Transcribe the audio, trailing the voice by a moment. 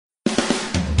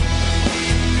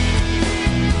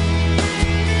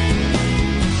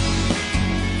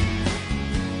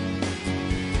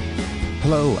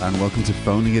Hello and welcome to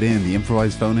Phoning It In, the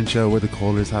improvised phone-in show where the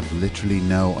callers have literally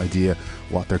no idea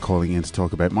what they're calling in to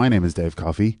talk about. My name is Dave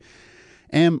Coffey.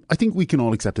 I think we can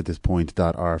all accept at this point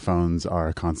that our phones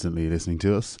are constantly listening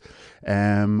to us.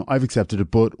 I've accepted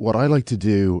it, but what I like to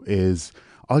do is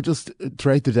I'll just,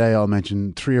 throughout the day, I'll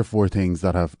mention 3 or 4 things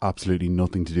that have absolutely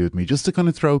nothing to do with me, just to kind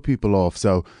of throw people off.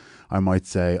 So I might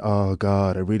say, oh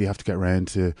God, I really have to get around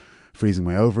to freezing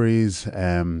my ovaries.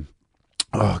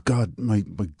 Oh God, my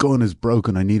gun is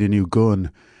broken. I need a new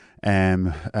gun.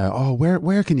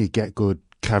 Where can you get good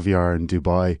caviar in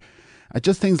Dubai?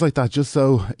 Just things like that, just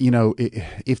so, you know,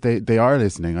 if they are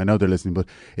listening, I know they're listening, but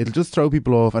it'll just throw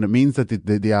people off, and it means that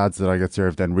the ads that I get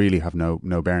served then really have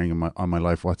no bearing on my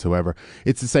life whatsoever.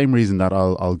 It's the same reason that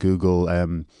I'll Google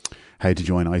how to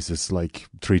join ISIS like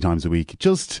 3 times a week,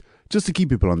 just to keep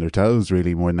people on their toes,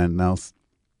 really, more than anything else.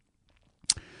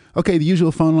 Okay, the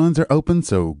usual phone lines are open,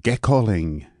 so get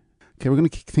calling. Okay, we're going to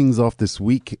kick things off this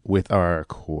week with our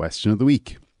question of the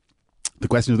week. The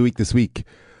question of the week this week: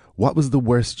 what was the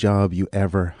worst job you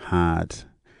ever had?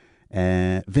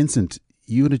 Vincent,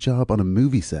 you had a job on a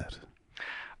movie set.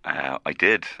 I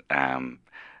did.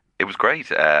 It was great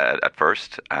at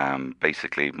first.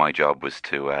 Basically, my job was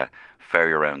to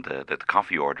ferry around the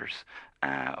coffee orders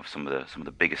of some of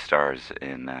the biggest stars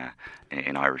in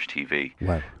Irish TV.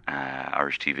 Wow.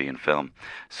 Irish TV and film.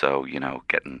 So, you know,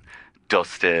 getting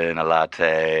Dustin a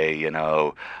latte,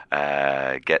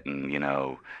 getting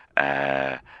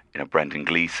Brendan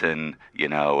Gleeson,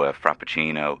 a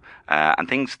frappuccino, and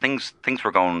things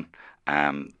were going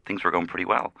pretty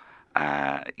well,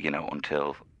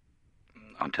 until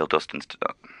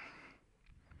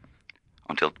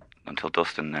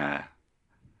Dustin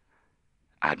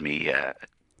had me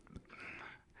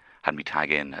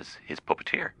tag in as his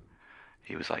puppeteer.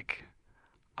 He was like,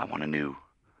 I want a new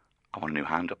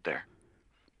hand up there,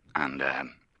 and I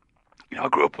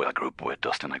grew up with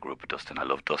Dustin. I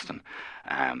loved Dustin.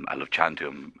 I loved chatting to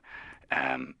him.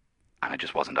 And I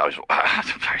just wasn't. I'm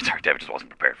very sorry, David. Just wasn't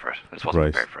prepared for it. I just wasn't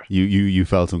prepared for it. You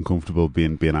felt uncomfortable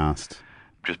being asked.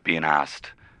 Just being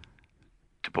asked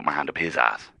to put my hand up his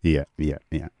ass. Yeah.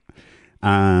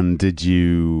 And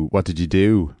what did you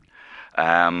do?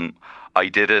 I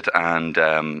did it, and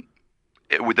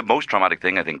with the most traumatic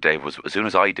thing, I think, Dave, was as soon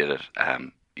as I did it,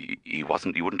 he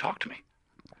wouldn't talk to me.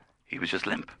 He was just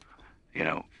limp. He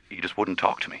just wouldn't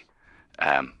talk to me.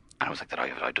 And I was like, that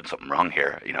I've done something wrong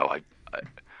here. The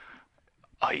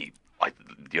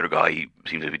other guy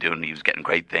seemed to be he was getting a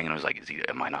great thing, and I was like,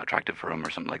 am I not attractive for him or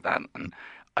something like that? And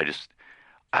I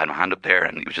had my hand up there,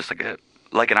 and it was just like a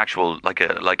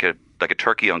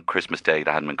turkey on Christmas Day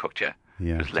that hadn't been cooked yet.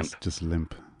 Yeah, just limp. Just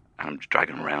limp. And I'm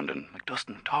dragging him around and like,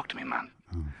 Dustin, talk to me, man.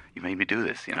 Oh. You made me do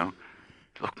this,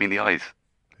 Look me in the eyes.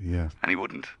 Yeah. And he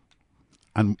wouldn't.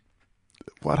 And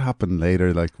what happened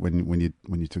later? Like when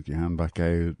you took your hand back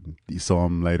out, you saw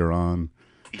him later on.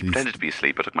 He pretended to be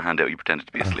asleep. I took my hand out. He pretended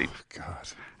to be asleep. Oh God.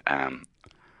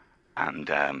 And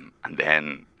then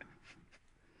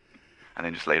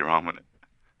just later on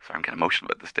sorry, I'm getting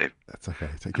emotional about this, Dave. That's okay.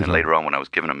 And then later on, when I was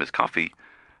giving him his coffee,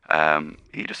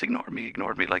 he just ignored me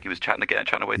like he was chatting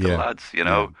away to the lads,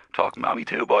 talking about me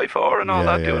too, boy, 4 and all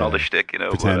that, doing all the shtick,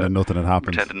 Pretending nothing had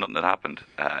happened.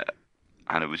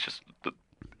 And it was just,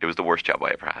 it was the worst job I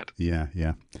ever had. Yeah.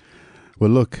 Well,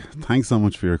 look, thanks so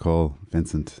much for your call,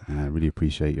 Vincent. I really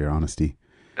appreciate your honesty.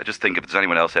 I just think if there's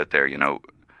anyone else out there,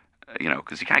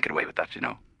 because you can't get away with that,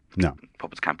 No.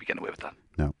 Puppets can't be getting away with that.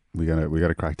 No, we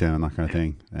gotta crack down on that kind of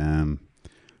thing.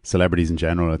 Celebrities in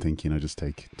general, I think, just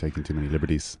taking too many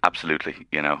liberties. Absolutely,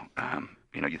 you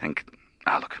think,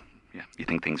 you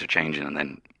think things are changing, and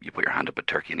then you put your hand up at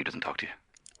Turkey and he doesn't talk to you.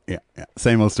 Yeah,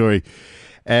 same old story.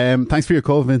 Thanks for your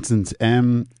call, Vincent.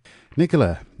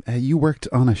 Nicola, you worked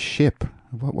on a ship.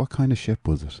 What kind of ship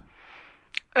was it?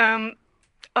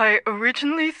 I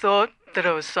originally thought that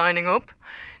I was signing up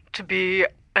to be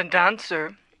a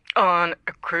dancer on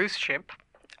a cruise ship.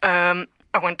 I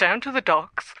went down to the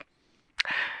docks,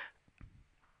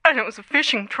 and it was a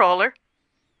fishing trawler.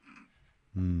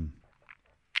 I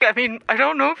mean, I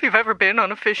don't know if you've ever been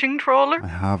on a fishing trawler. I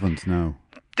haven't, no.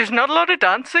 There's not a lot of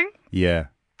dancing. Yeah.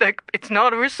 Like, it's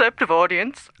not a receptive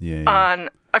audience. Yeah. And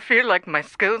I feel like my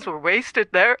skills were wasted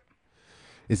there.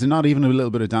 Is there not even a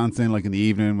little bit of dancing, like in the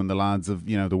evening when the lads have,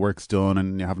 the work's done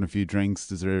and you're having a few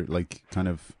drinks? Is there, like, kind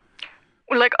of...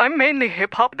 Well, like, I'm mainly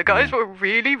hip-hop. The guys were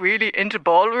really, really into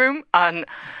ballroom, and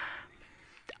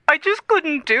I just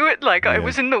couldn't do it. Like, I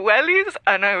was in the wellies,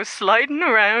 and I was sliding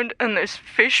around, and there's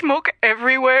fish muck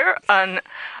everywhere, and,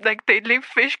 like, they'd leave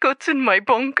fish guts in my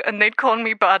bunk, and they'd call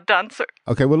me bad dancer.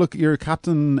 Okay, well, look, your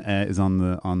captain is on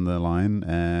the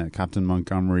line, Captain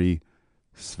Montgomery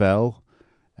Svell.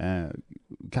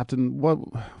 Captain, what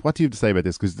do you have to say about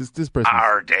this? Because this person...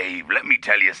 Dave, let me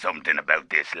tell you something about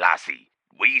this lassie.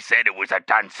 We said it was a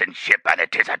dancing ship, and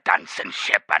it is a dancing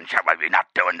ship, and shall we be not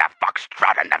doing the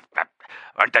foxtrot and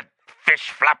the fish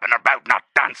flapping about not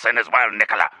dancing as well,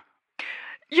 Nicola?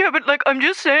 Yeah, but, like, I'm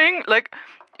just saying, like,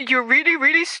 you really,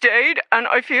 really stayed, and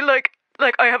I feel like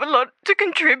I have a lot to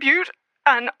contribute,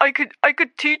 and I could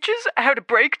teach us how to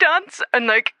break dance, and,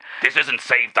 like... This isn't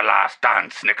Save the Last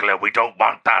Dance, Nicola. We don't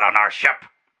want that on our ship.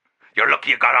 You're lucky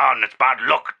you got on. It's bad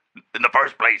luck in the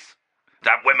first place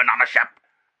to have women on a ship.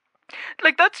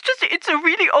 Like, it's a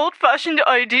really old-fashioned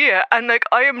idea, and, like,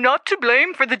 I am not to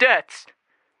blame for the deaths.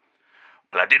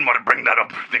 Well, I didn't want to bring that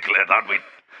up, Nicola. I thought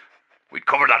we'd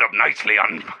cover that up nicely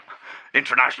on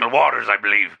international waters, I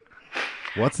believe.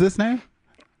 What's this now?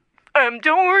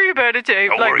 Don't worry about it, Dave.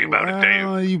 Don't worry about it,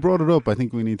 Dave. You brought it up. I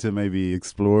think we need to maybe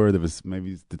explore.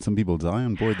 Did some people die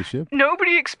on board the ship?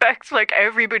 Nobody expects, like,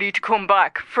 everybody to come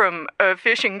back from a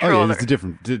fishing trawler. Oh, yeah,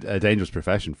 it's a dangerous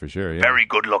profession for sure. Yeah. Very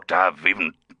good luck to have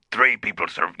even 3 people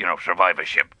survive a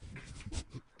ship.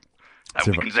 That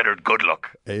would be considered good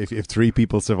luck. If 3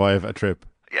 people survive a trip.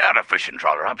 Yeah, a fishing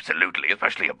trawler, absolutely,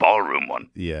 especially a ballroom one.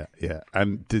 Yeah.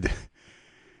 And did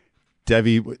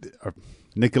Debbie or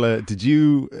Nicola? Did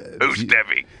you? Who's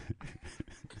Debbie?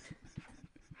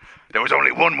 There was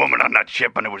only one woman on that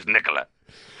ship, and it was Nicola.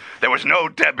 There was no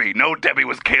Debbie. No Debbie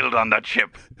was killed on that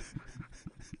ship.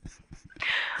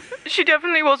 She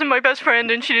definitely wasn't my best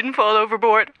friend, and she didn't fall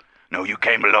overboard. No, you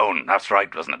came alone. That's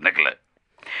right, wasn't it, Nicola?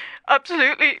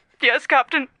 Absolutely. Yes,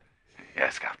 Captain.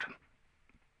 Yes, Captain.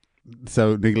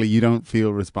 So, Nicola, you don't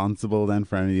feel responsible then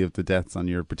for any of the deaths on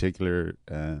your particular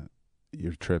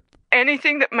your trip?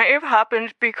 Anything that may have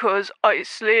happened because I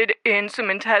slid in some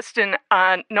intestine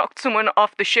and knocked someone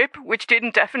off the ship, which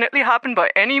didn't definitely happen by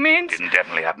any means. Didn't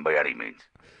definitely happen by any means.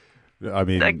 I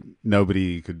mean,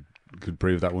 nobody could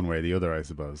prove that one way or the other, I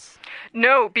suppose.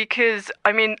 No, because,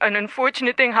 I mean, an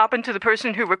unfortunate thing happened to the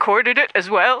person who recorded it as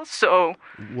well, so...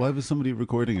 Why was somebody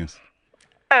recording it?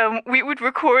 We would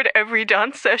record every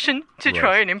dance session to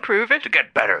try and improve it. To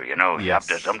get better, you know. You have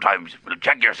to sometimes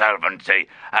check yourself and say,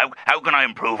 how can I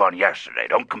improve on yesterday?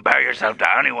 Don't compare yourself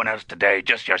to anyone else today,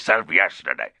 just yourself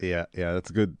yesterday. Yeah, it's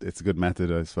a good method,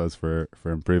 I suppose, for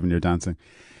improving your dancing.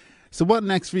 So what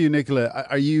next for you, Nicola?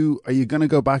 Are you going to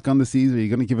go back on the seas? Are you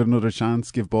going to give it another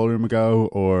chance, give ballroom a go,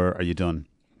 or are you done?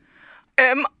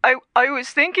 I was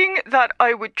thinking that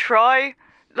I would try,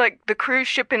 like, the cruise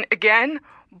shipping again,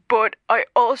 but I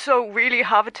also really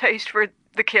have a taste for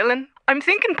the killing. I'm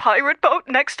thinking pirate boat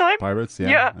next time. Pirates, yeah.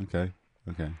 Yeah.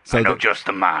 Okay. So I know just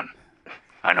the man.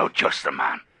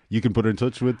 You can put her in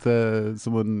touch with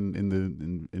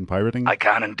someone in pirating. I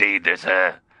can indeed. There's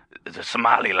a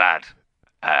Somali lad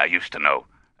I used to know,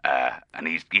 and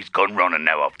he's gun running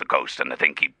now off the coast, and I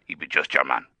think he'd be just your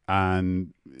man.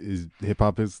 And is hip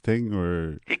hop his thing,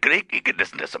 or he could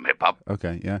listen to some hip hop?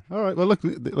 Okay, yeah. All right. Well, look,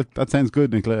 that sounds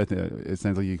good, Nicola. It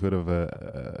sounds like you could have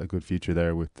a good future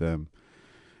there with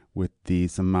the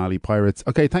Somali pirates.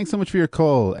 Okay, thanks so much for your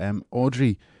call,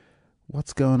 Audrey.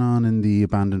 What's going on in the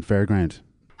abandoned fairground?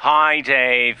 Hi,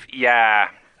 Dave. Yeah.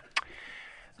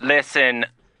 Listen,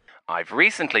 I've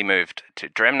recently moved to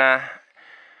Drimna,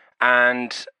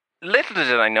 and little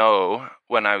did I know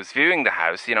when I was viewing the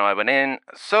house, I went in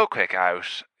so quick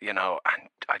out, and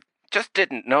I just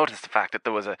didn't notice the fact that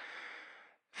there was a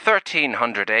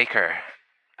 1,300-acre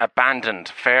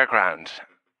abandoned fairground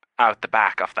out the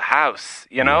back of the house,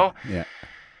 Yeah.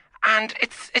 And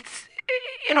it's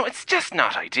just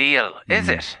not ideal, is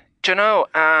it? Do you know?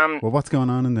 Well, what's going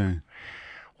on in there?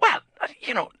 Well,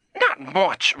 not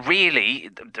much really.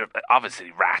 There are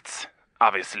obviously rats,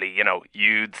 obviously,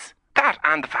 youths. That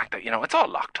and the fact that, it's all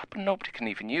locked up and nobody can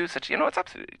even use it. It's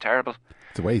absolutely terrible.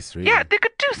 It's a waste, really. Yeah, they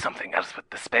could do something else with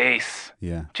the space.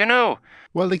 Yeah. Do you know?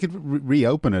 Well, they could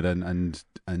reopen it and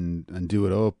do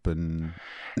it up and...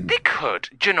 They could,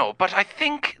 but I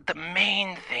think the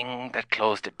main thing that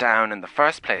closed it down in the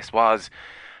first place was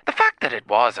the fact that it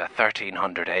was a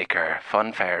 1,300-acre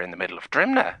fun fair in the middle of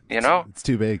Drimna, It's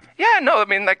too big. Yeah, no, I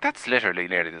mean, that's literally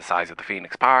nearly the size of the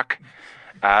Phoenix Park.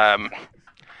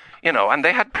 And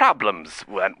they had problems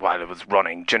while it was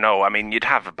running. I mean, you'd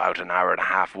have about an hour and a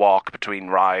half walk between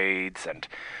rides, and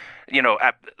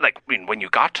when you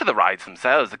got to the rides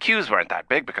themselves, the queues weren't that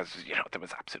big because there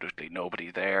was absolutely nobody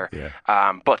there.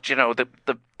 Yeah. But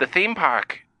the theme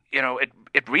park,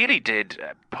 it really did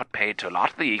put paid to a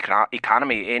lot of the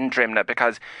economy in Drimna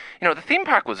because the theme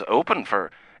park was open for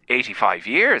 85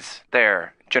 years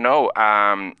there.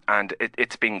 And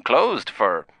it's been closed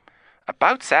for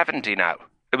about 70 now.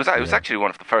 It was actually one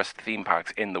of the first theme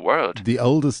parks in the world. The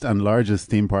oldest and largest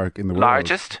theme park in the world.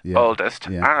 Largest, oldest,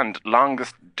 and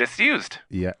longest disused.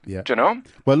 Yeah, yeah. Do you know?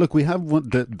 Well, look, we have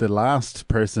the last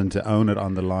person to own it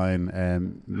on the line,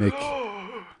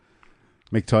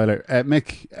 Mick Tyler.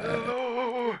 Mick,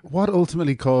 what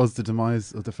ultimately caused the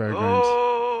demise of the fairground?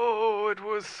 Oh, it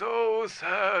was so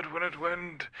sad when it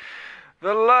went.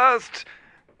 The last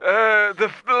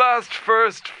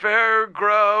first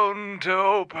fairground to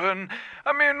open.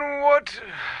 I mean, what?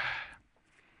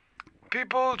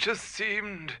 People just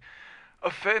seemed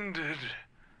offended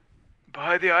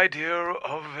by the idea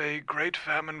of a Great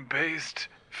Famine-based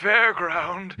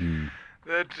fairground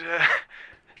that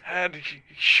had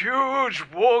huge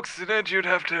walks in it. You'd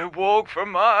have to walk for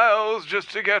miles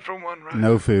just to get from one ride.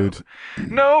 No food.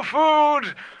 No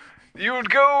food! You'd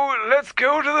go, let's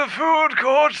go to the food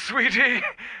court, sweetie,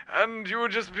 and you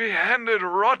would just be handed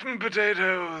rotten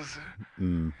potatoes.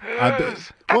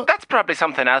 Yes. That's probably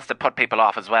something else that put people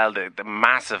off as well, the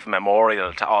massive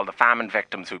memorial to all the famine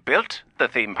victims who built the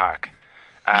theme park.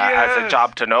 As a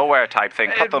job to nowhere type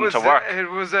thing, put them to work.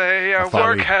 It was a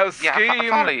workhouse scheme.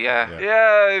 Folly,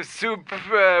 Yeah, soup.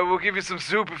 We'll give you some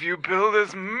soup if you build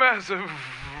this massive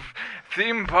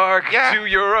theme park to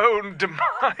your own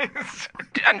demise.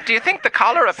 And do you think the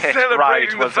cholera pit ride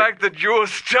Celebrating was the fact that you're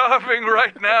starving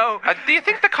right now. do you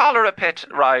think the cholera pit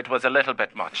ride was a little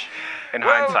bit much in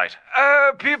hindsight?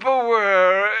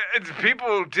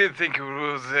 People did think it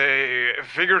was a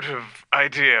figurative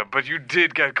idea, but you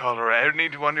did get cholera.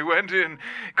 Anyone who went in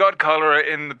got cholera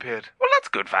in the pit. Well, that's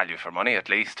good value for money, at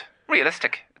least.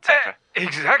 Realistic, etc.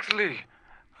 Exactly.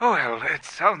 Oh, well, it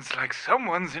sounds like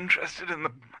someone's interested in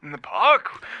the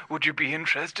park. Would you be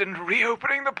interested in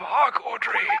reopening the park,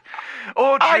 Audrey?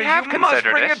 Audrey, I have you must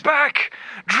considered bring it. it back.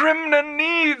 Drimna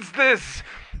needs this.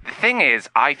 The thing is,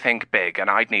 I think big, and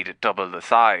I'd need it double the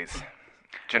size.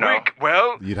 Do you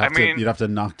know? You'd have to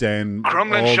knock down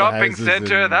Crumlin all the Shopping houses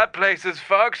Centre, that place is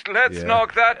fucked. Let's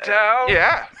knock that down.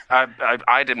 Yeah.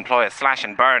 I'd employ a slash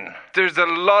and burn. There's a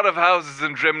lot of houses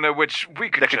in Drimna which we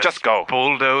could just go.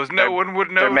 bulldoze. No one would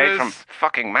know They're made this. from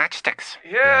fucking matchsticks.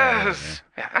 Yes.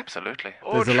 Yeah, absolutely.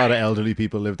 There's a lot of elderly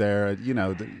people live there. You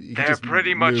know, you can They're just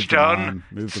pretty move much them done. on,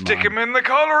 move them Stick on. him in the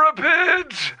cholera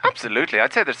pit. Absolutely.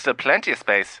 I'd say there's still plenty of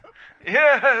space.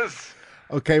 Yes.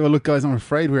 Okay, well, look, guys, I'm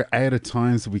afraid we're out of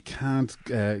time, so we can't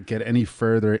get any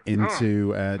further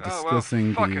into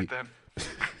discussing fuck the. it then.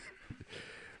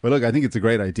 Well, look, I think it's a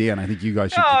great idea, and I think you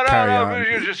guys should No, carry on.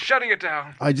 you're just shutting it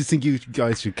down. I just think you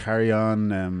guys should carry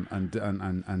on,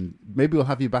 and maybe we'll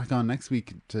have you back on next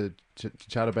week to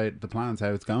chat about the plans,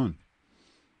 how it's going.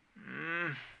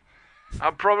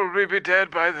 I'll probably be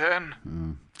dead by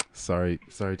then. Sorry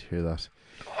to hear that.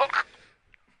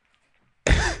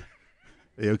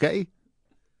 Are you okay?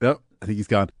 No, I think he's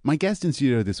gone. My guest in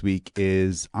studio this week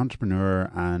is entrepreneur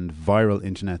and viral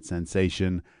internet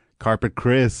sensation Carpet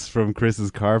Chris from Chris's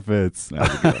Carpets.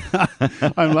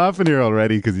 I'm laughing here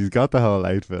already because he's got the whole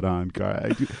outfit on.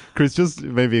 Chris, just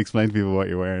maybe explain to people what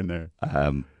you're wearing there.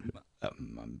 I'm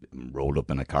rolled up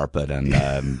in a carpet and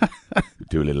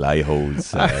do little eye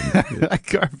holes.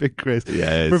 Carpet Chris.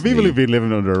 Yeah, for people me. who've been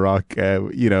living under a rock,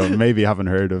 maybe haven't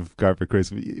heard of Carpet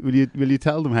Chris. Will you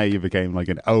tell them how you became like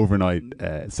an overnight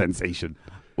sensation?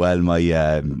 Well,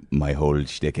 my whole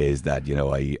shtick is that,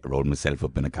 I roll myself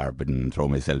up in a carpet and throw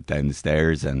myself down the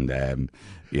stairs and,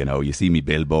 you see me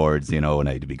billboards, and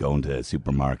I'd be going to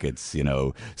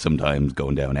supermarkets, sometimes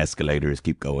going down escalators,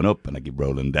 keep going up and I keep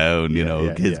rolling down,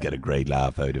 kids get a great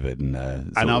laugh out of it. And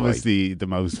obviously the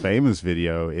most famous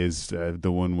video is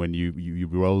the one when you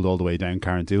rolled all the way down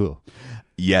Carantoohil.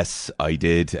 Yes, I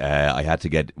did. I had to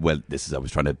get, I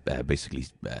was trying to basically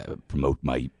promote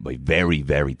my very,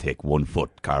 very thick 1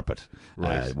 foot carpet,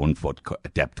 Right. 1 foot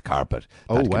depth carpet.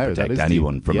 Oh, that can wow, that protect is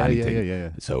anyone deep. from Yeah, anything. yeah.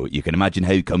 So you can imagine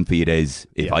how comfy it is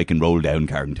if I can roll down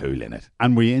Carantoohil in it.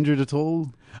 And were you injured at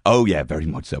all? Oh, yeah, very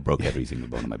much so. Broke every single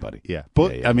bone in my body. Yeah.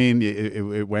 But, I mean,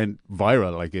 it went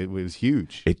viral. Like, it was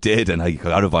huge. It did, and I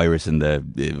got a virus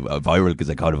viral because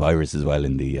I caught a virus as well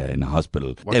in the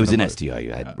hospital. What It was kind an of STI.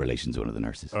 I had relations with one of the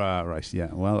nurses. Right, yeah.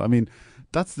 Well, I mean,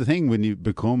 that's the thing. When you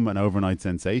become an overnight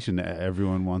sensation,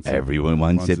 everyone wants Everyone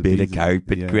wants a bit of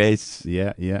carpet, Chris.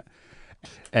 Yeah.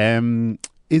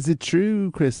 Is it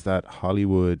true, Chris, that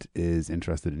Hollywood is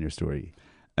interested in your story?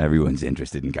 Everyone's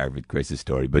interested in Carpet Chris's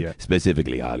story, but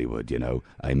specifically Hollywood,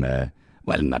 I'm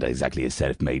not exactly a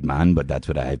self-made man, but that's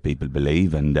what I have people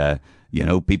believe. And,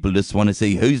 people just want to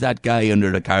see who's that guy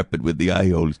under the carpet with the eye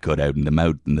holes cut out and the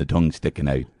mouth and the tongue sticking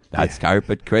out. That's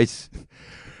Carpet Chris.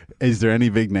 Is there any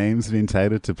big names being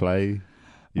touted to play?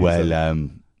 Well,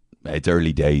 it's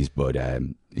early days, but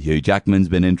Hugh Jackman's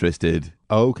been interested.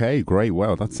 Okay, great.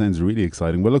 Wow, that sounds really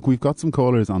exciting. Well, look, we've got some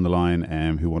callers on the line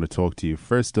who want to talk to you.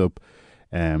 First up,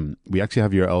 we actually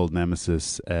have your old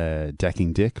nemesis,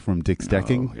 Decking Dick from Dick's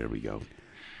Decking. Oh, here we go.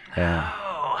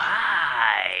 Oh,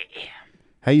 hi.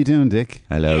 How you doing, Dick?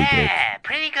 Hello, Dick. Yeah,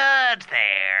 pretty good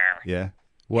there. Yeah.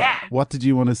 Yeah. What did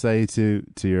you want to say to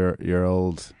your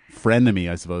old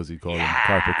frenemy, I suppose you'd call him,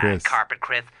 Carpet Chris? Carpet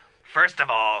Chris. First of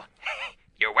all,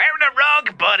 you're wearing a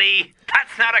rug, buddy.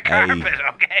 That's not a carpet,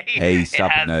 okay? Hey,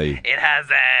 stop it now. It has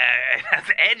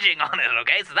edging on it,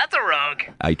 okay? So that's a rug.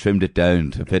 I trimmed it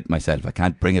down to fit myself. I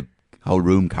can't bring a whole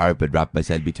room carpet wrap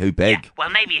myself. It'd be too big. Yeah, well,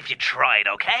 maybe if you tried,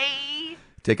 okay?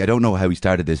 Dick, I don't know how we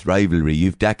started this rivalry.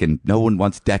 You've decking. No one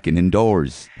wants decking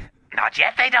indoors. Not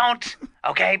yet, they don't.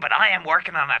 Okay, but I am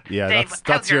working on it. Yeah, Dave, that's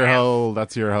how's your house? whole.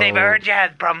 That's your whole. Dave, I heard you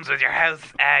had problems with your house.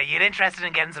 You interested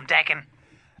in getting some decking?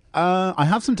 I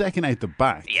have some decking out the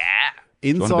back. Yeah.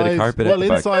 Inside, want a bit of carpet out the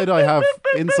back? inside I have.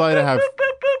 Inside I have.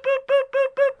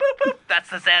 That's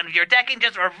the sound of your decking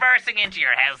just reversing into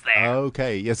your house there.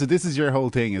 Okay, yeah. So this is your whole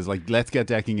thing. Is like, let's get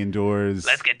decking indoors.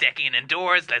 Let's get decking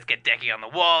indoors. Let's get decking on the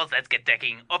walls. Let's get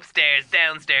decking upstairs,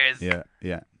 downstairs. Yeah,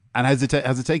 yeah. And has it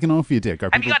taken off for you, Dick?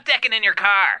 Have you got decking in your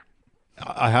car?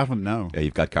 I haven't. No. Yeah,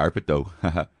 you've got carpet though.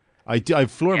 I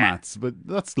have floor Yeah. mats, but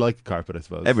that's like carpet, I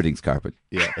suppose. Everything's carpet.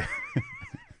 Yeah.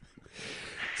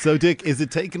 So, Dick, is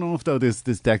it taking off though? This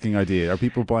decking idea? Are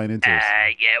people buying into it?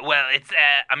 Yeah. Well, it's.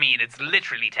 It's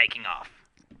literally taking off.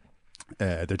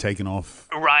 They're taking off.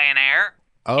 Ryanair.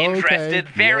 Okay. Interested,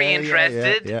 very Yeah,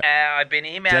 interested. yeah. I've been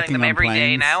emailing Decking them on every day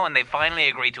planes. now, and they finally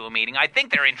agreed to a meeting. I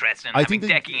think they're interested in I having think they-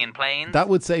 decking in planes. That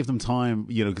would save them time,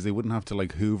 because they wouldn't have to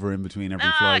like hoover in between every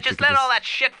no, flight. just They could let all that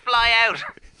shit fly out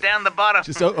down the bottom.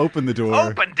 Just open the door.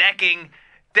 Open decking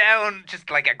down, just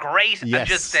like a grate, Yes. and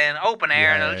just an open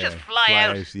air, and it'll just fly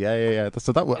out. Yeah.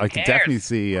 So that I could cares? definitely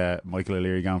see Michael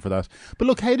O'Leary going for that. But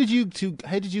look, how did you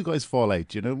guys fall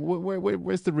out? You know,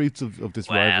 where's the roots of this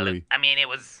Well, rivalry? it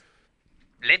was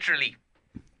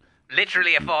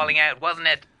literally a falling out, wasn't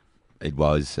it? It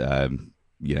was,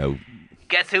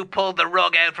 Guess who pulled the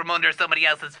rug out from under somebody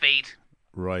else's feet?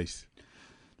 Right.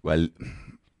 well,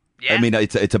 Yeah. I mean,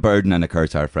 it's a burden and a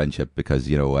curse, our friendship, because,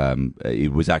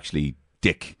 it was actually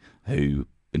Dick who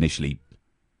initially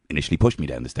pushed me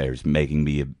down the stairs, making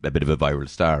me a bit of a viral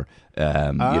star.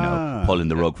 Pulling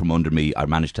the rug from under me. I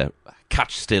managed to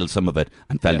catch still some of it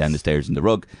and fell down the stairs in the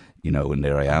rug, and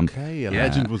there I am. Okay, a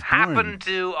legend was born. Happened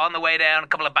to, on the way down, a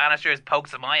couple of banisters,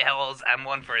 pokes at my holes, and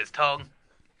one for his tongue.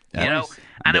 Nice.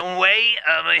 And in a way,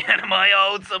 am I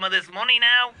owed some of this money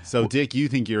now? So, Dick, you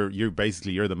think you're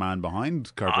the man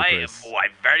behind Carpet Chris? I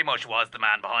very much was the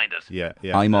man behind it. Yeah.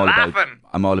 I'm all Laughing.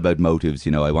 about motives.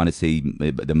 I want to see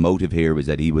the motive here was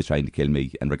that he was trying to kill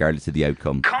me, and regardless of the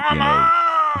outcome, Come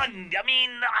on!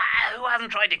 Who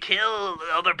hasn't tried to kill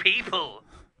other people?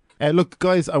 Look,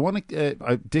 guys, I want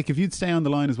to, Dick, if you'd stay on the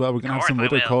line as well, we're going to have some Of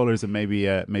course I other will. callers, and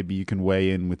maybe you can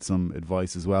weigh in with some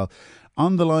advice as well.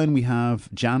 On the line, we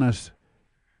have Janet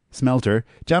Smelter.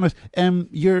 Janet,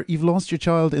 you've lost your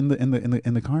child in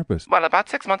the carpet. Well, about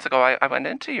 6 months ago, I went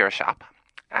into your shop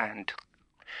and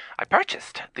I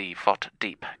purchased the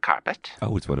foot-deep carpet.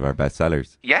 Oh, it's one of our best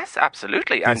sellers. Yes,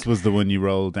 absolutely. This And was the one you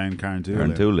rolled down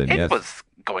Carntoola. Carntoola, it yes. was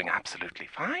going absolutely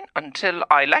fine until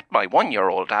I let my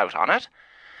 1-year-old out on it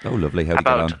Oh, lovely. How'd he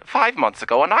get on? about 5 months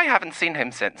ago, and I haven't seen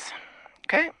him since.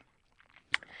 Okay?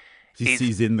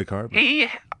 He's in the carpet.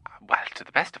 Well, to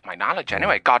the best of my knowledge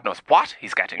anyway, God knows what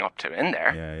he's getting up to in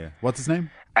there. Yeah. What's his name?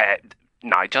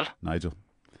 Nigel. Nigel.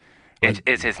 It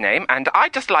is his name, and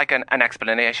I'd just like an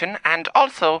explanation, and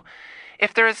also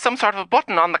if there is some sort of a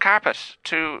button on the carpet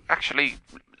to actually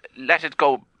let it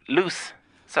go loose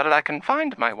so that I can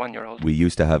find my 1-year-old. We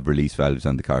used to have release valves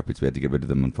on the carpets. We had to get rid of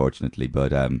them, unfortunately.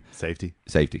 But Safety.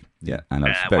 Yeah. And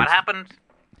What happened?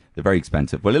 they're very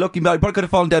expensive. Well, look, he probably could have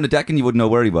fallen down the deck and you wouldn't know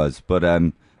where he was. But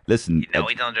listen,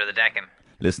 He's under the decking.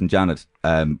 listen, Janet,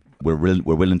 we're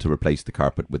willing to replace the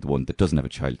carpet with one that doesn't have a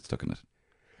child stuck in it.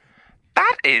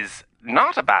 That is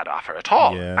not a bad offer at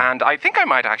all. Yeah. And I think I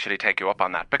might actually take you up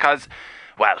on that because,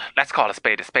 well, let's call a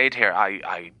spade here.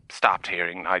 I stopped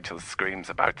hearing Nigel's screams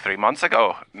about 3 months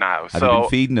ago now. Have you been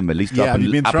feeding him? At least Yeah, have dropping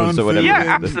you been apples throwing or whatever. food Yeah, in?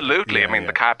 absolutely. Yeah, I mean, yeah.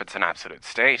 the carpet's an absolute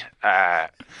state.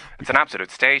 It's an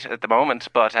absolute state at the moment,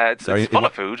 but it's Sorry, full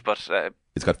of food. But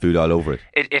It's got food all over it.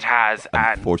 it has.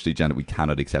 And Unfortunately, Janet, we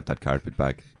cannot accept that carpet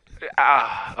back.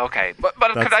 okay, but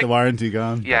That's could I? the warranty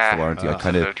gone. Yeah, the warranty. I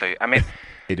kinda- absolutely. I mean,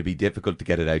 It'd be difficult to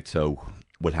get it out, so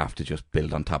we'll have to just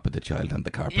build on top of the child and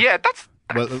the carpet. yeah,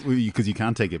 Well, because you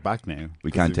can't take it back now.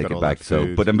 We 'cause can't you've take got it all back. that So,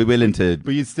 food. but I'm willing to.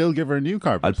 But you'd still give her a new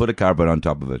carpet. I'll put a carpet on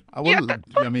top of it. I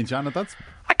mean, Janet, that's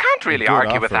I can't really good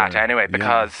argue with offer, that anyway, yeah.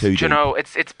 because Too you deep. know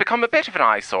it's become a bit of an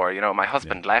eyesore. You know, my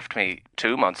husband left me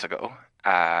 2 months ago.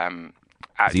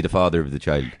 Is he the father of the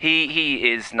child?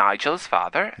 He is Nigel's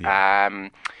father.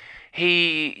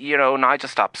 Nigel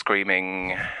stopped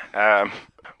screaming.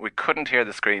 We couldn't hear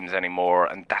the screams anymore,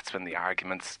 and that's when the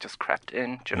arguments just crept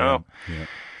in. Do you know? Yeah. So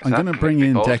I'm that going to can bring be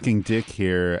in both. Decking Dick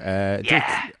here. Dick,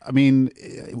 Yeah. I mean,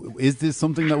 is this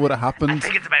something that would have I happened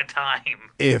think it's about time.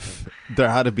 if there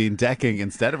had been decking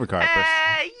instead of a carpet?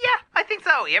 Yeah, I think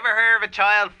so. You ever heard of a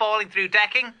child falling through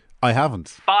decking? I haven't.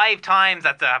 5 times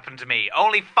that's happened to me.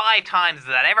 Only 5 times has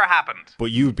that ever happened. But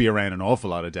you'd be around an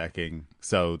awful lot of decking,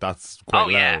 so that's quite Oh,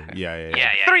 yeah. low. Yeah.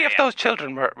 Yeah. Three of those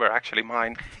children were actually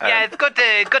mine. Yeah, it's good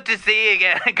to see you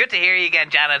again. Good to hear you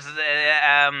again, Janet.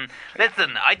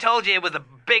 Listen, I told you it was a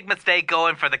big mistake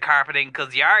going for the carpeting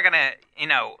because you are gonna,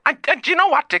 And do you know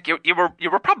what, Dick? You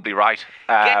were probably right.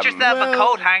 get yourself a well-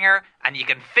 coat hanger and you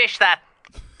can fish that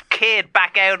kid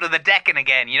back out of the decking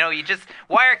again. You just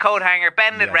wire a coat hanger,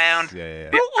 bend it Yes, round. yeah.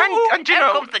 And do you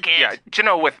out know, comes the kid. yeah, do you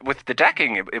know, with the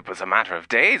decking, it was a matter of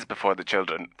days before the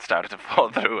children started to fall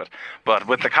through it. But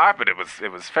with the carpet, it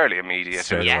was fairly immediate.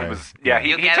 Straight It away. was, Yeah.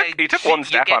 he, You he get took, a- he took one you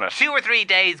step get on it. 2 or 3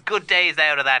 days, good days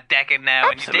out of that decking now,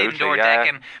 and you Absolutely, did indoor yeah.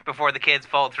 decking before the kids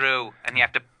fall through, and you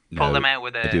have to pull them out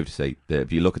with I do have to say,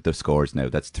 if you look at the scores now,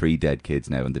 that's 3 dead kids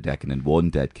now in the decking and 1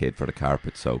 dead kid for the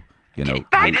carpet. So, That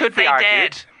I could didn't be say argued.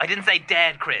 dead. I didn't say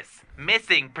dead, Chris.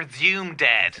 Missing, presumed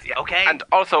dead. Okay. And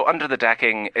also, under the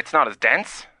decking, it's not as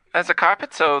dense as a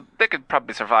carpet, so they could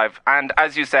probably survive. And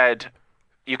as you said,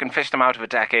 you can fish them out of a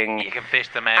decking. you can fish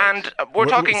them out. And we're What-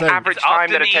 talking so- average it's time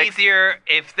often that it takes. easier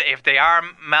if they are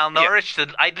malnourished. So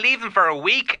I'd leave them for a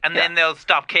week, and then they'll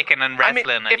stop kicking and I mean,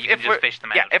 wrestling, and you can just fish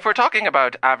them out. Yeah, if we're talking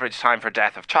about average time for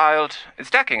death of child, it's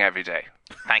decking every day.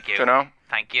 Thank you. Do you know?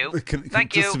 Thank you.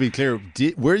 Just to be clear,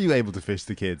 were you able to fish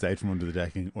the kids out from under the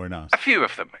decking or not? A few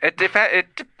of them. It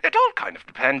all kind of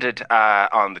depended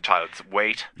on the child's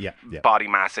weight, Yeah. body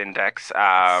mass index. So-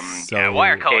 Yeah,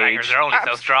 wire coat age. hangers are only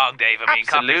so strong, Dave. I mean,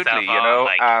 cut yourself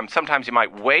Absolutely, off, sometimes you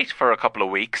might wait for a couple of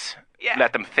weeks, Yeah.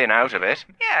 let them thin out a bit.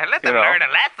 yeah, let them you know. learn a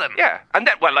lesson. Yeah, and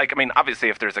then, obviously,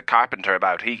 if there's a carpenter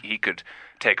about, he could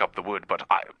take up the wood, but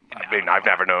I've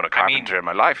never known a carpenter in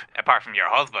my life. Apart from your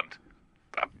husband.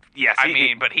 Yes,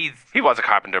 But he was a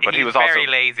carpenter, but he he's was very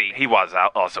also lazy. He was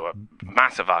also a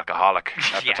massive alcoholic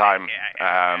at the Yeah, time,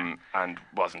 yeah. and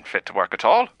wasn't fit to work at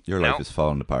all. your No. life is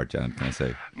falling apart, Janet, can I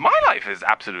say? My life is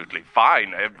absolutely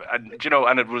fine, and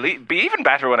it will be even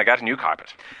better when I get a new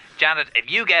carpet. Janet, if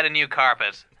you get a new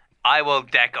carpet, I will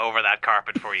deck over that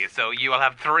carpet for you. So you will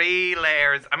have 3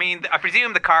 layers. I mean, I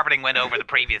presume the carpeting went over the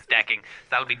previous decking. So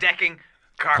that'll be decking,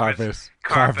 carpet,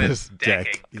 deck.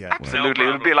 decking. Yeah. Absolutely,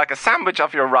 it'll problem. be like a sandwich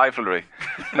of your rivalry.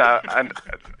 Now, and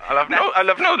I'll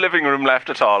have no living room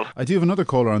left at all. I do have another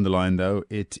caller on the line, though.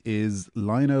 It is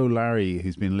Lino Larry,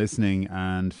 who's been listening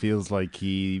and feels like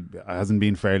he hasn't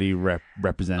been fairly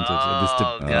represented.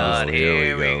 Oh, God, here we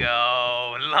here we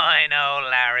go. Lino,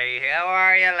 Larry. How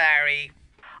are you, Larry?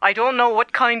 I don't know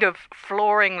what kind of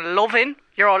flooring loving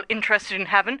you're all interested in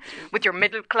having with your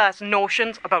middle class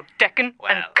notions about decking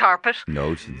and Well. carpet.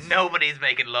 Notions. Nobody's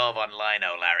making love on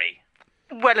Lino, Larry.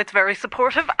 Well, it's very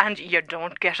supportive and you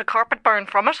don't get a carpet burn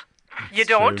from it. You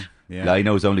don't. True. Yeah.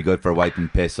 Lino's only good for wiping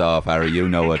piss off, Harry, you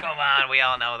know it. Come on, we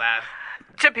all know that.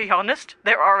 To be honest,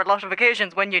 there are a lot of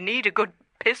occasions when you need a good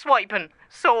piss wiping.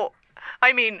 So,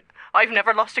 I mean, I've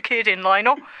never lost a kid in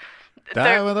Lino.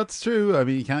 Well, that's true. I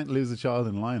mean, you can't lose a child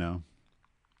in Lino.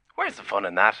 Where's the fun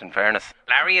in that, in fairness?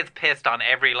 Larry is pissed on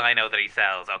every lino that he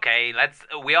sells, okay?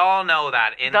 We all know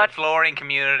that in That- the flooring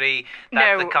community.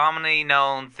 That's No. a commonly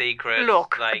known secret.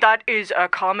 Look, like, that is a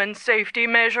common safety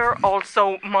measure.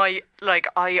 Also,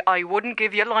 I wouldn't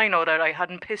give you lino that I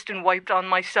hadn't pissed and wiped on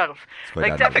myself. quite admirable. I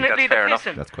think Definitely that's fair the enough.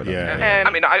 pissing. That's quite Yeah. yeah.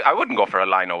 I mean, I wouldn't go for a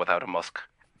lino without a musk.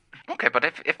 Okay, but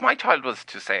if my child was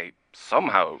to say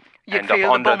somehow You'd end up feel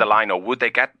the under the bump. lino,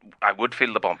 I would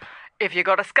feel the bump. If you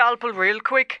got a scalpel real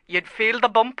quick, you'd feel the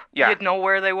bump. Yeah. You'd know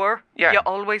where they were. Yeah. You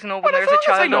always know when Well, as there's a long as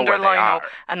I child know under where they lino, are.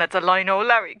 and it's a lino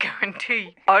Larry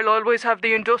guarantee. I'll always have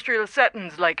the industrial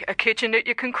settings, like a kitchen that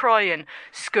you can cry in,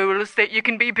 schools that you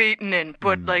can be beaten in.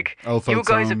 But Old you folks'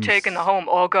 guys have homes. taken the home.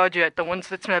 Oh God, yeah, the ones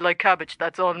that smell like cabbage.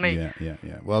 That's all me. Yeah.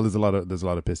 Well, there's a lot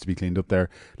of piss to be cleaned up there.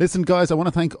 Listen, guys, I want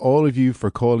to thank all of you for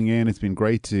calling in. It's been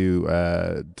great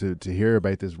to hear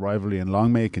about this rivalry, and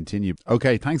long may it continue.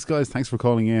 Okay, thanks, guys. Thanks for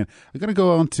calling in. I'm going to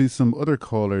go on to some other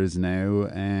callers now.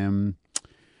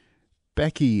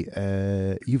 Becky,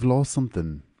 you've lost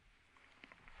something.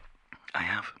 I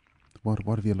have.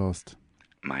 What have you lost?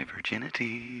 My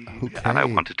virginity. Okay. And I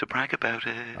wanted to brag about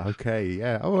it. Okay,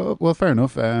 yeah. Oh, well, fair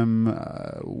enough.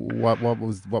 What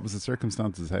was the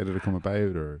circumstances? How did it come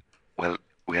about? Or Well,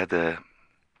 we had the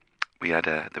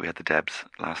Debs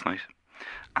last night,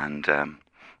 and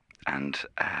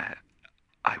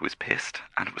I was pissed,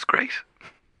 and it was great.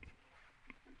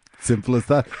 simple as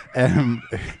that.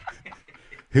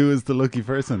 Who is the lucky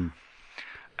person?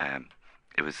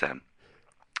 It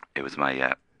was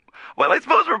my well, I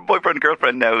suppose we're boyfriend and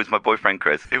girlfriend now. Is my boyfriend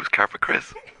Chris? It was Carpet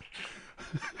Chris.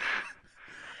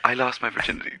 I lost my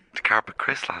virginity to Carpet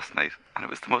Chris last night, and it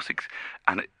was the most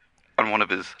on one of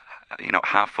his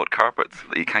half-foot carpets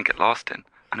that you can't get lost in,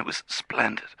 and it was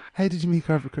splendid. How did you meet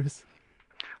Carpet Chris?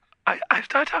 I've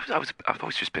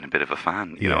always just been a bit of a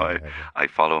fan. Yeah. I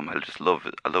follow him. I love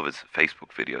his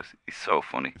Facebook videos. He's so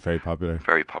funny. Very popular.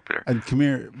 Very popular. And come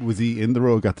here, was he in the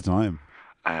rug at the time?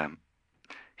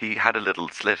 He had a little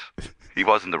slit. He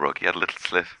was in the rug. He had a little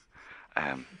slit.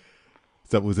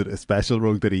 So was it a special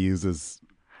rug that he uses?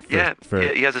 He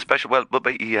has a special. Well,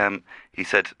 but he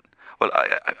said, well,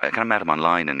 I kind of met him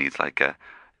online, and he's like,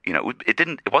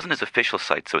 it wasn't his official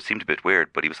site, so it seemed a bit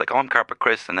weird. But he was like, oh, I'm Carpet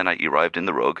Chris, and then he arrived in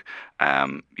the rug. I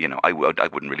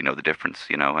wouldn't really know the difference,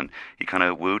 and he kind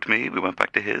of wooed me. We went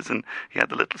back to his, and he had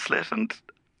the little slit, and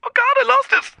oh God, I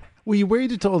lost it. Were you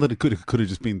worried at all that it could have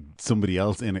just been somebody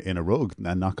else in a rug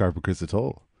and not Carpet Chris at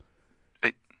all?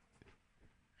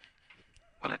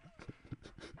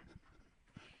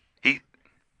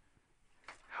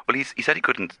 He said he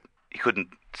couldn't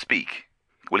speak.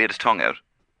 Well, he had his tongue out.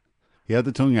 He had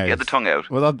the tongue out. He had the tongue out.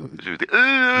 Well,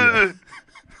 and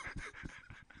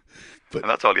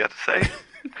that's all he had to say.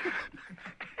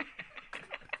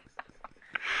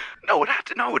 No,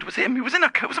 it was him. It was a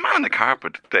man on the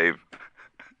carpet, Dave.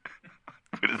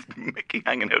 With his Mickey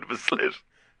hanging out of his slit.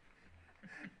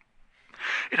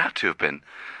 It had to have been.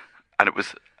 And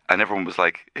everyone was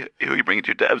like, who are you bringing to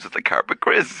your Debs? It's like Carpet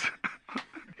Chris.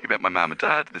 He met my mum and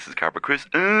dad. This is Carpet Chris.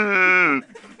 We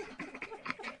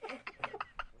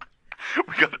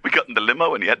got in the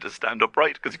limo and he had to stand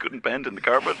upright because he couldn't bend in the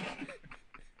carpet.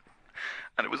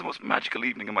 And it was the most magical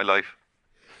evening of my life.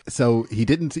 So he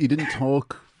didn't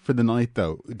talk for the night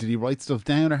though. Did he write stuff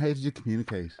down, or how did you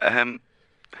communicate?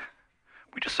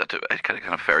 We just had to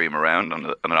kind of ferry him around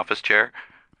on an office chair,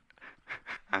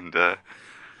 and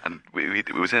we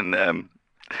was in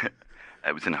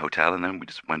I was in a hotel, and then we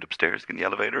just went upstairs in the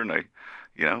elevator, and I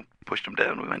pushed him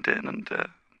down. We went in, and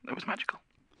it was magical.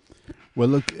 Well,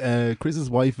 look, Chris's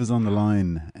wife is on the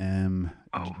line.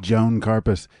 Joan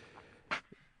Carpet.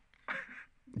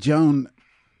 Joan,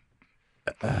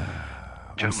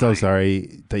 I'm so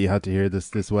sorry that you had to hear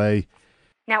this way.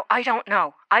 Now, I don't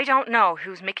know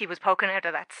whose Mickey was poking out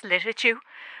of that slit at you,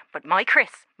 but my Chris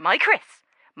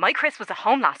was at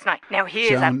home last night. Now,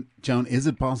 Joan, is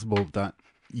it possible that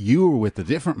you were with a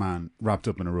different man wrapped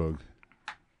up in a rug?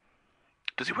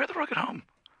 Does he wear the rug at home?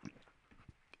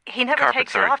 He never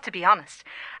takes it off, to be honest.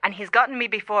 And he's gotten me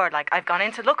before. Like, I've gone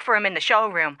in to look for him in the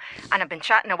showroom, and I've been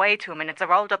chatting away to him, and it's a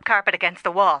rolled up carpet against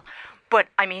the wall. But,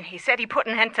 I mean, he said he put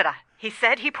an end to that.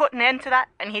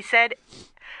 And he said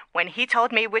when he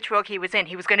told me which rug he was in,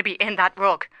 he was going to be in that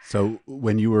rug. So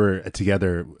when you were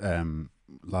together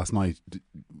last night,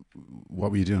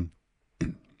 what were you doing?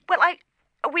 Well,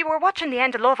 we were watching the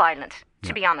end of Love Island,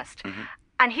 to be honest. Mm-hmm.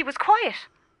 And he was quiet.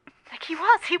 Like, he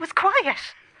was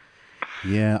quiet.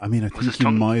 Yeah, I mean, I think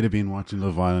you might have been watching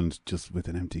Love Island just with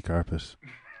an empty carpet.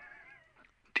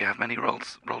 Do you have many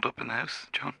rolls rolled up in the house,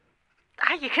 John?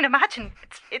 You can imagine.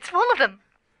 It's full of them.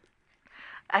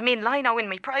 I mean, Lino in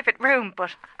my private room,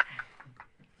 but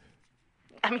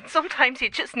I mean, sometimes you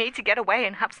just need to get away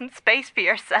and have some space for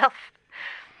yourself.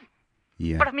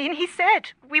 Yeah. But I mean, he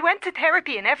said, we went to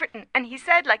therapy and everything, and he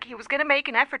said, like, he was going to make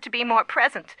an effort to be more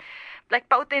present, like,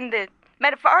 both in the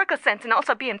metaphorical sense and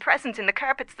also being present in the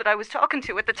carpets that I was talking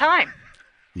to at the time.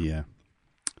 Yeah.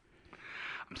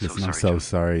 I'm so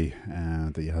sorry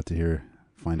that you had to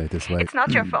find out this way. It's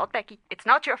not your fault, Becky. It's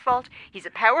not your fault. He's a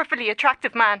powerfully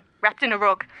attractive man wrapped in a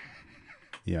rug.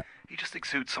 Yeah. He just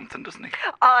exudes something, doesn't he?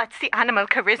 Oh, it's the animal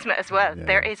charisma as well. Yeah.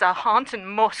 There is a haunting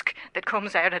musk that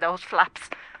comes out of those flaps.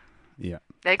 Yeah.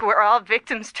 Like, we're all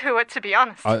victims to it, to be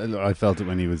honest. I felt it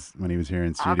when he was here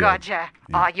in studio. Oh God, yeah.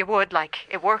 Oh, you would. Like,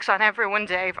 it works on everyone,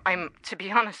 Dave. To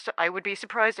be honest, I would be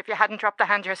surprised if you hadn't dropped the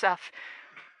hand yourself.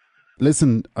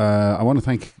 Listen, I want to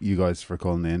thank you guys for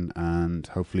calling in, and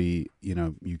hopefully,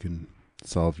 you can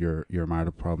solve your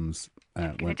marital problems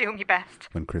I'm going to do my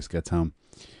best when Chris gets home.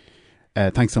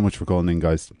 Thanks so much for calling in,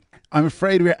 guys. I'm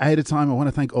afraid we're out of time. I want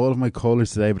to thank all of my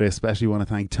callers today, but I especially want to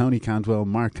thank Tony Cantwell,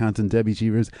 Mark Cantan, Debbie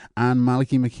Cheevers, and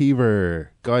Malachy McKeever.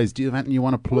 Guys, do you have anything you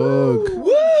want to plug?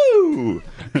 Woo!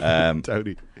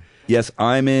 Tony. Yes,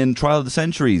 I'm in Trial of the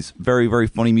Centuries. Very, very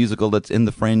funny musical that's in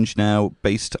the Fringe now,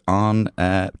 based on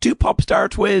two pop star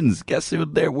twins. Guess who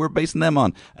we're basing them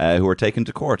on? Who are taken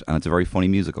to court, and it's a very funny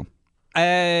musical.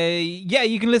 Yeah,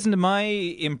 you can listen to my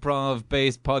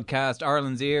improv-based podcast,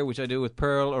 Ireland's Ear, which I do with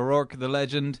Pearl O'Rourke, the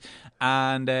legend,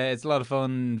 and it's a lot of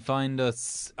fun. Find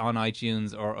us on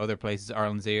iTunes or other places,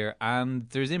 Ireland's Ear, and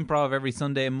there's improv every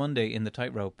Sunday and Monday in the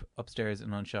Tightrope upstairs in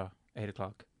Unshaw, 8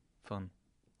 o'clock. Fun.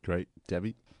 Great.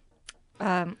 Debbie?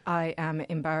 I am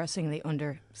embarrassingly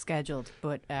under-scheduled,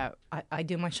 but I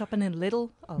do my shopping in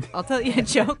Lidl. I'll tell you a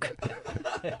joke.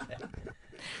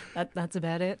 That's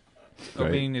about it. I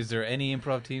mean, is there any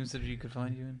improv teams that you could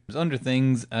find you in? There's Under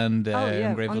Things and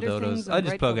Ungrateful Under Dodos. Things, I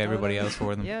just plug Ungrateful everybody Dodos. else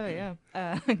for them.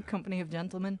 Yeah. Company of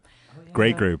Gentlemen.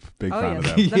 Great group. Big fan of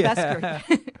them. The best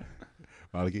group.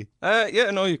 Malachy?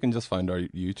 You can just find our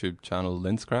YouTube channel,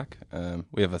 Linscrack.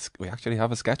 We actually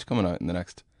have a sketch coming out in the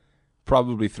next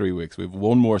probably 3 weeks. We have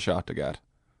one more shot to get,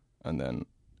 and then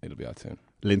it'll be out soon.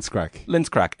 Linscrack.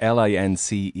 Linscrack,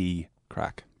 Lince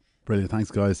crack. Brilliant, thanks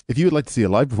guys. If you would like to see a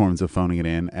live performance of Phoning It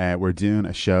In, we're doing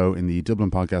a show in the Dublin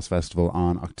Podcast Festival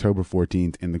on October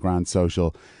 14th in the Grand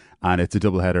Social, and it's a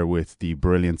doubleheader with the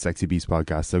brilliant Sexy Beast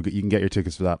podcast, so you can get your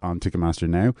tickets for that on Ticketmaster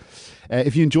now.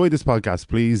 If you enjoyed this podcast,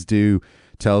 please do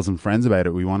tell some friends about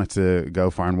it. We want it to go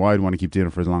far and wide. We want to keep doing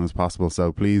it for as long as possible,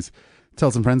 so please tell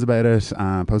some friends about it,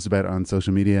 post about it on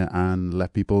social media, and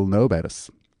let people know about us.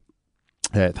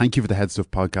 Thank you for the Head Stuff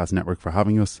Podcast Network for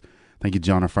having us. Thank you,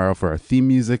 John O'Farrell, for our theme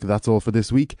music. That's all for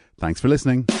this week. Thanks for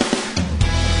listening.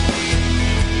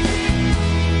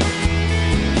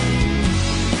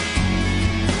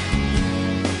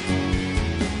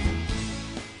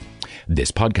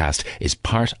 This podcast is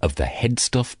part of the Head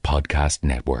Stuff Podcast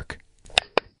Network.